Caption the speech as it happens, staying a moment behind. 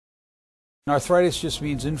Arthritis just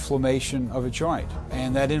means inflammation of a joint,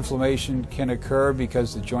 and that inflammation can occur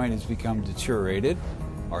because the joint has become deteriorated,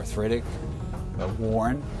 arthritic,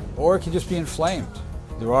 worn, or it can just be inflamed.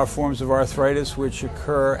 There are forms of arthritis which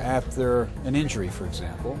occur after an injury, for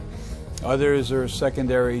example. Others are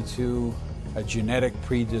secondary to a genetic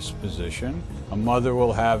predisposition. A mother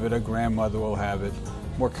will have it, a grandmother will have it.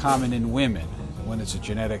 More common in women when it's a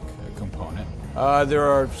genetic component. There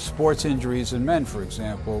are sports injuries in men, for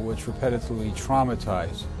example, which repetitively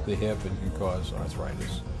traumatize the hip and can cause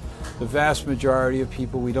arthritis. The vast majority of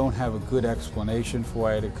people, we don't have a good explanation for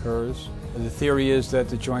why it occurs. The theory is that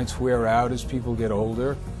the joints wear out as people get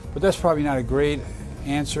older, but that's probably not a great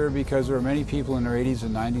answer because there are many people in their 80s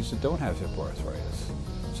and 90s that don't have hip arthritis.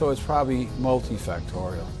 So it's probably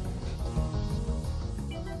multifactorial.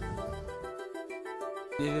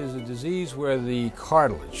 It is a disease where the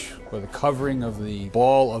cartilage, or the covering of the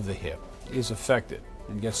ball of the hip, is affected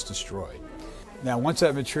and gets destroyed. Now, once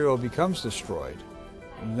that material becomes destroyed,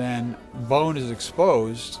 then bone is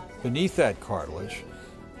exposed beneath that cartilage,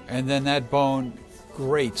 and then that bone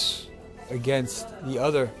grates against the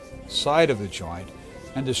other side of the joint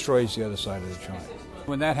and destroys the other side of the joint.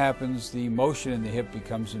 When that happens, the motion in the hip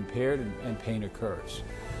becomes impaired and pain occurs.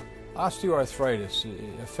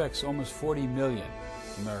 Osteoarthritis affects almost 40 million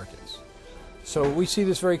Americans. So we see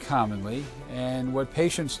this very commonly, and what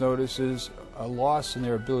patients notice is a loss in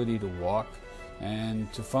their ability to walk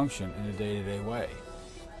and to function in a day-to-day way.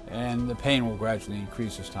 And the pain will gradually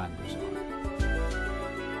increase as time goes on.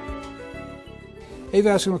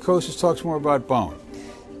 Avascular necrosis talks more about bone.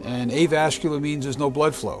 And avascular means there's no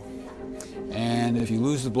blood flow. And if you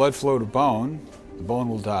lose the blood flow to bone, the bone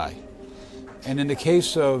will die. And in the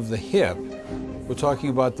case of the hip, we're talking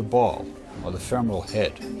about the ball, or the femoral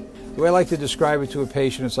head. The way I like to describe it to a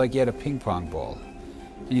patient, it's like you had a ping pong ball,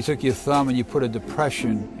 and you took your thumb and you put a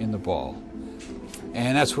depression in the ball.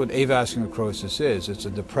 And that's what avascular necrosis is. It's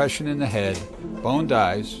a depression in the head, bone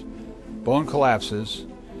dies, bone collapses,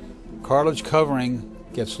 cartilage covering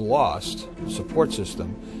gets lost, support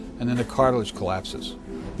system, and then the cartilage collapses.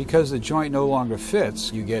 Because the joint no longer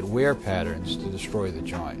fits, you get wear patterns to destroy the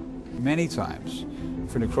joint. Many times,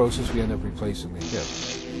 for necrosis, we end up replacing the hip.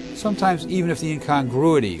 Sometimes, even if the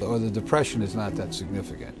incongruity or the depression is not that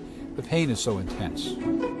significant, the pain is so intense.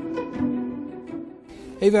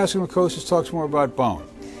 Avascular necrosis talks more about bone.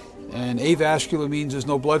 And avascular means there's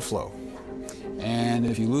no blood flow. And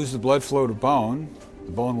if you lose the blood flow to bone,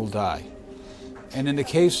 the bone will die. And in the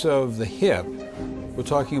case of the hip, we're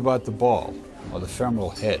talking about the ball, or the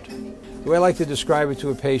femoral head. The way I like to describe it to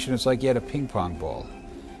a patient, it's like you had a ping pong ball,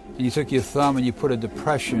 and you took your thumb and you put a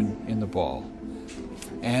depression in the ball.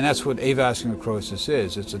 And that's what avascular necrosis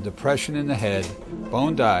is. It's a depression in the head,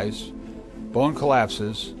 bone dies, bone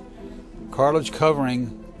collapses, cartilage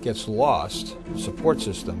covering gets lost, support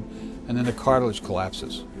system, and then the cartilage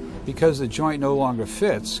collapses. Because the joint no longer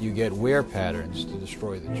fits, you get wear patterns to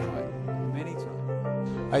destroy the joint. Many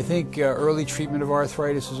times. I think early treatment of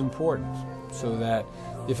arthritis is important, so that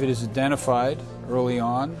if it is identified early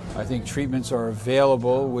on, I think treatments are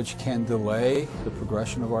available which can delay the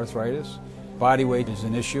progression of arthritis. Body weight is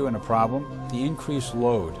an issue and a problem. The increased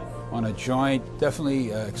load on a joint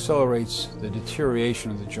definitely accelerates the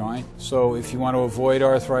deterioration of the joint. So if you want to avoid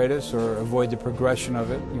arthritis or avoid the progression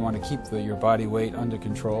of it, you want to keep your body weight under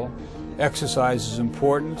control. Exercise is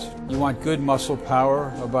important. You want good muscle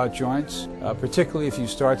power about joints, particularly if you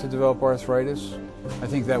start to develop arthritis. I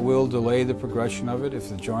think that will delay the progression of it if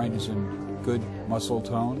the joint is in good muscle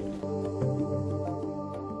tone.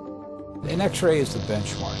 An X-ray is the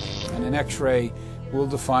benchmark, and an X-ray will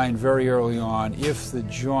define very early on if the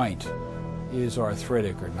joint is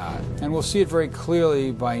arthritic or not. And we'll see it very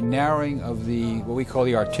clearly by narrowing of what we call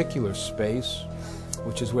the articular space,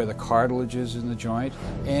 which is where the cartilage is in the joint.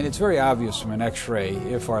 And it's very obvious from an X-ray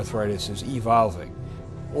if arthritis is evolving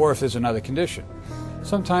or if there's another condition.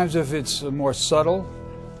 Sometimes if it's more subtle,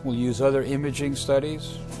 we'll use other imaging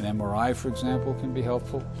studies. An MRI, for example, can be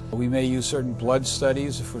helpful. We may use certain blood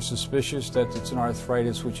studies if we're suspicious that it's an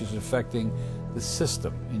arthritis which is affecting the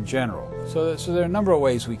system in general. So there are a number of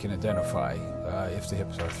ways we can identify if the hip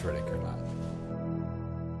is arthritic or not.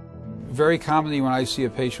 Very commonly when I see a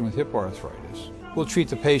patient with hip arthritis, we'll treat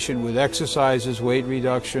the patient with exercises, weight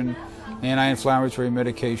reduction, anti-inflammatory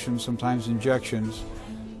medications, sometimes injections,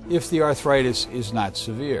 if the arthritis is not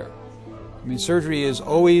severe. I mean, surgery is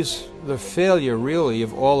always the failure, really,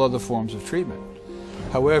 of all other forms of treatment.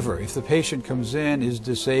 However, if the patient comes in, is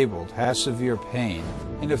disabled, has severe pain,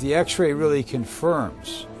 and if the X-ray really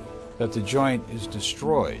confirms that the joint is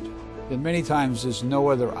destroyed, then many times there's no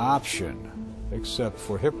other option except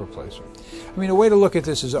for hip replacement. I mean, a way to look at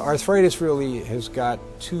this is arthritis really has got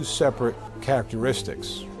two separate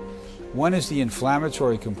characteristics. One is the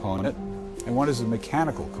inflammatory component, and one is the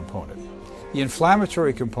mechanical component. The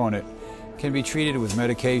inflammatory component can be treated with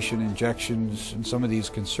medication, injections, and some of these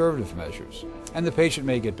conservative measures, and the patient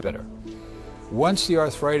may get better. Once the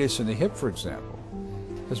arthritis in the hip, for example,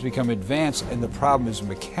 has become advanced and the problem is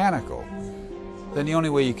mechanical, then the only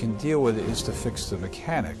way you can deal with it is to fix the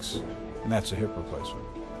mechanics, and that's a hip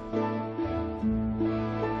replacement.